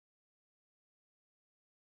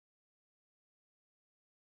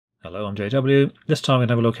Hello, I'm JW. This time we're going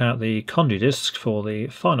to have a look at the Condudisc for the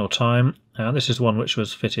final time, and this is one which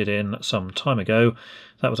was fitted in some time ago.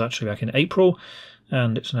 That was actually back in April,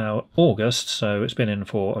 and it's now August, so it's been in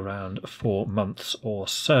for around 4 months or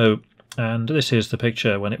so. And this is the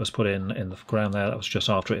picture when it was put in the ground there. That was just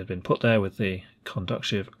after it had been put there with the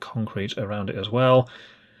conductive concrete around it as well.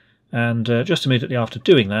 And just immediately after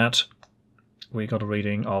doing that, we got a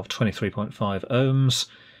reading of 23.5 ohms.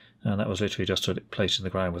 And that was literally just placed in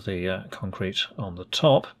the ground with the concrete on the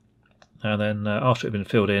top. And then after it had been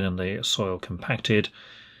filled in and the soil compacted,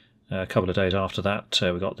 a couple of days after that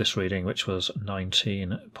we got this reading, which was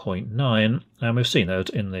 19.9. And we've seen those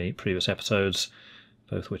in the previous episodes,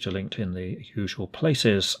 both which are linked in the usual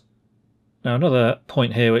places. Now another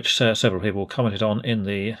point here which several people commented on in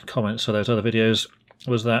the comments for those other videos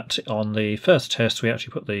was that on the first test we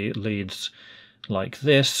actually put the leads like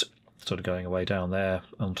this, sort of going away down there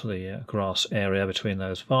onto the grass area between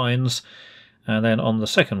those vines, and then on the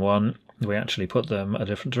second one we actually put them a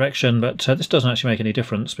different direction. But this doesn't actually make any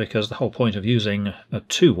difference, because the whole point of using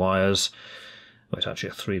 2 wires, well, it's actually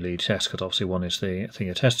a 3-lead test because obviously one is the thing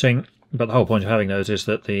you're testing, but the whole point of having those is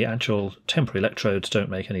that the actual temporary electrodes don't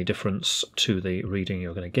make any difference to the reading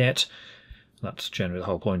you're going to get. That's generally the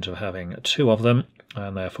whole point of having 2 of them,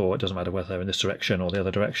 and therefore it doesn't matter whether they're in this direction or the other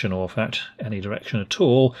direction, or in fact any direction at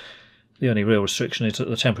all. The only real restriction is that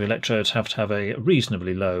the temporary electrodes have to have a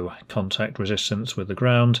reasonably low contact resistance with the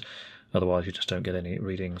ground, otherwise you just don't get any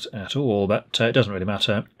readings at all. But it doesn't really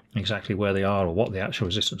matter exactly where they are or what the actual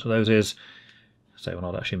resistance of those is, so we're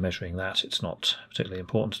not actually measuring that. It's not particularly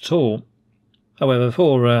important at all. However,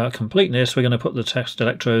 for completeness, we're going to put the test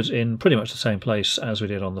electrodes in pretty much the same place as we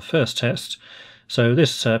did on the first test. So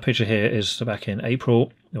this picture here is back in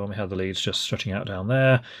April, when we had the leads just stretching out down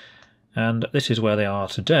there, and this is where they are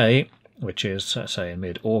today, which is, say, in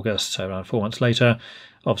mid-August, so around 4 months later.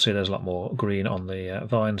 Obviously there's a lot more green on the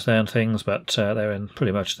vines there and things, but they're in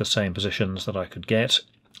pretty much the same positions that I could get.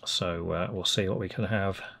 So we'll see what we can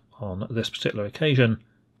have on this particular occasion.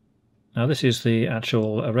 Now this is the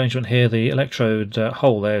actual arrangement here. The electrode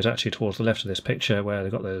hole there is actually towards the left of this picture, where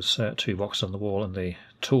they've got those 2 boxes on the wall and the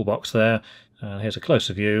toolbox there. Here's a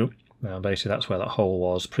closer view. Basically that's where that hole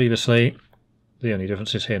was previously. The only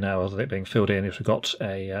difference is here now, other than it being filled in, is we've got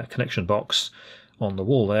a connection box on the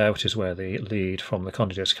wall there, which is where the lead from the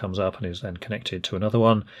Condudisc comes up and is then connected to another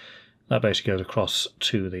one. That basically goes across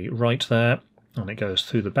to the right there, and it goes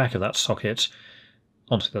through the back of that socket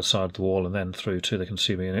onto the other side of the wall and then through to the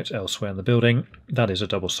consumer unit elsewhere in the building. That is a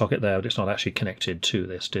double socket there, but it's not actually connected to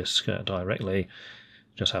this disc directly. It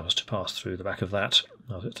just happens to pass through the back of that,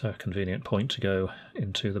 as it's a convenient point to go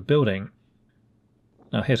into the building.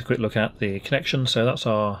 Now here's a quick look at the connection. So that's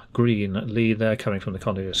our green lead there coming from the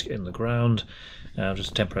Condudisc in the ground. I've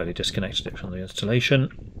just temporarily disconnected it from the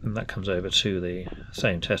installation, and that comes over to the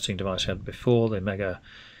same testing device I had before, the Mega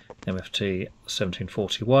MFT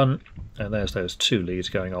 1741, and there's those 2 leads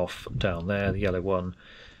going off down there, the yellow one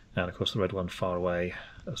and of course the red one far away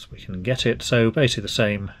as we can get it. So basically the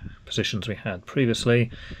same positions we had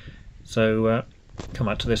previously. So come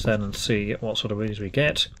back to this then and see what sort of readings we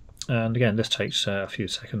get. And again, this takes a few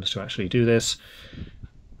seconds to actually do this.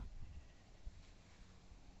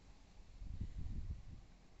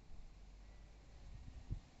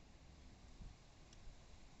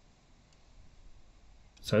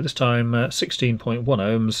 So this time 16.1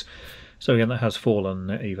 ohms. So again, that has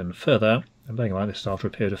fallen even further. And bearing in mind, this is after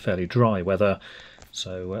a period of fairly dry weather,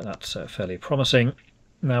 so that's fairly promising.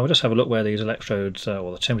 Now we'll just have a look where these electrodes,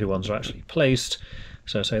 or the temporary ones, are actually placed.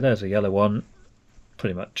 So say there's the yellow one,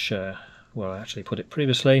 pretty much where I actually put it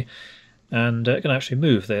previously, and I can actually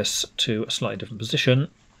move this to a slightly different position.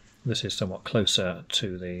 This is somewhat closer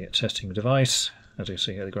to the testing device. As you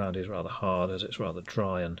see here, the ground is rather hard as it's rather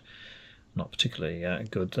dry and not particularly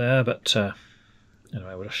good there, but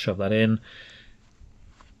anyway, we'll just shove that in.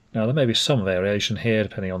 Now there may be some variation here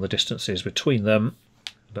depending on the distances between them,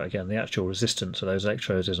 but again the actual resistance of those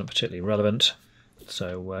electrodes isn't particularly relevant,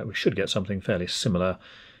 so we should get something fairly similar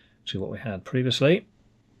to what we had previously.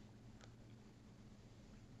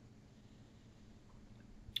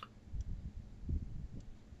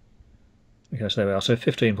 Okay, so there we are, so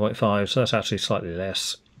 15.5, so that's actually slightly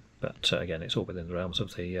less, but again it's all within the realms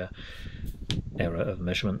of the error of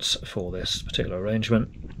measurements for this particular arrangement.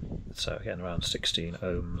 So again around 16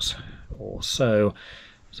 ohms or so.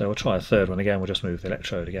 So we'll try a third one again. We'll just move the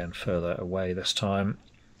electrode again further away this time.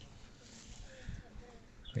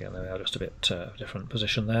 So again there we are, just a bit different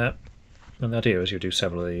position there. And the idea is you do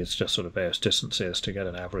several of these, just sort of various distances to get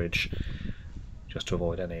an average, just to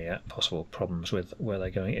avoid any possible problems with where they're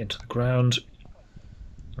going into the ground.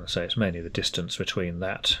 I say it's mainly the distance between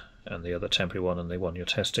that and the other temporary one and the one you're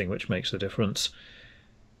testing, which makes the difference.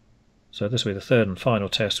 So this will be the third and final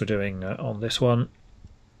test we're doing on this one.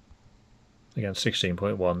 Again,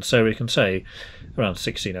 16.1, so we can say around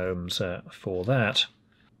 16 ohms for that.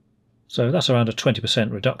 So that's around a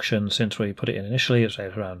 20% reduction since we put it in initially. It's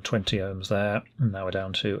around 20 ohms there, and now we're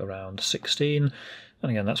down to around 16.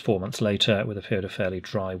 And again, that's 4 months later with a period of fairly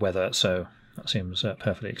dry weather, so that seems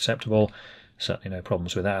perfectly acceptable. Certainly no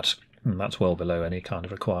problems with that. And that's well below any kind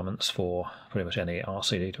of requirements for pretty much any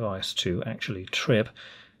RCD device to actually trip.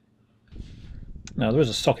 Now there is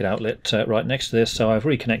a socket outlet right next to this, so I've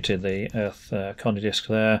reconnected the earth ConduDisc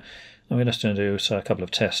there. And we're just going to do a couple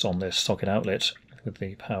of tests on this socket outlet with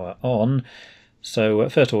the power on. So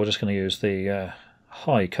first of all, we're just going to use the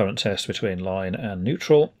high current test between line and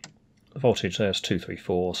neutral. The voltage there is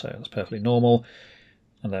 234, so that's perfectly normal.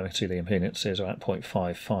 And then we can see the impedance is around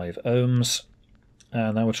 0.55 ohms.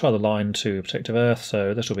 And then we'll try the line to protective earth,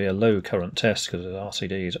 so this will be a low current test because there's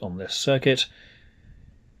RCDs on this circuit.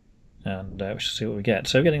 And we should see what we get.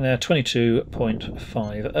 So we're getting there 22.5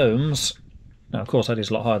 ohms. Now, of course, that is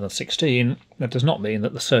a lot higher than 16. That does not mean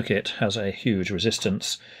that the circuit has a huge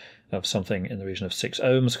resistance of something in the region of 6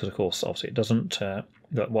 ohms, because, of course, obviously it doesn't.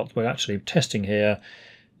 But what we're actually testing here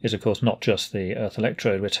is, of course, not just the earth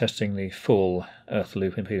electrode. We're testing the full earth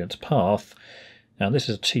loop impedance path. Now, this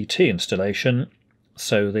is a TT installation,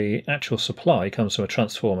 so the actual supply comes from a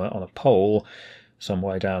transformer on a pole some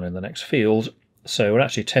way down in the next field. So we're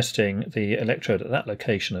actually testing the electrode at that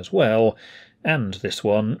location as well, and this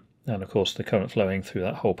one, and of course the current flowing through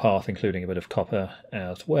that whole path, including a bit of copper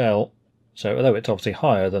as well. So although it's obviously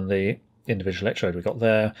higher than the individual electrode we got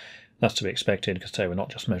there, that's to be expected because we're not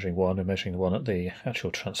just measuring one, we're measuring the one at the actual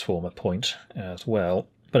transformer point as well.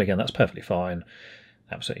 But again, that's perfectly fine.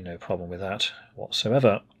 Absolutely no problem with that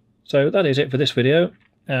whatsoever. So that is it for this video,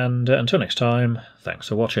 and until next time, thanks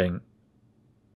for watching.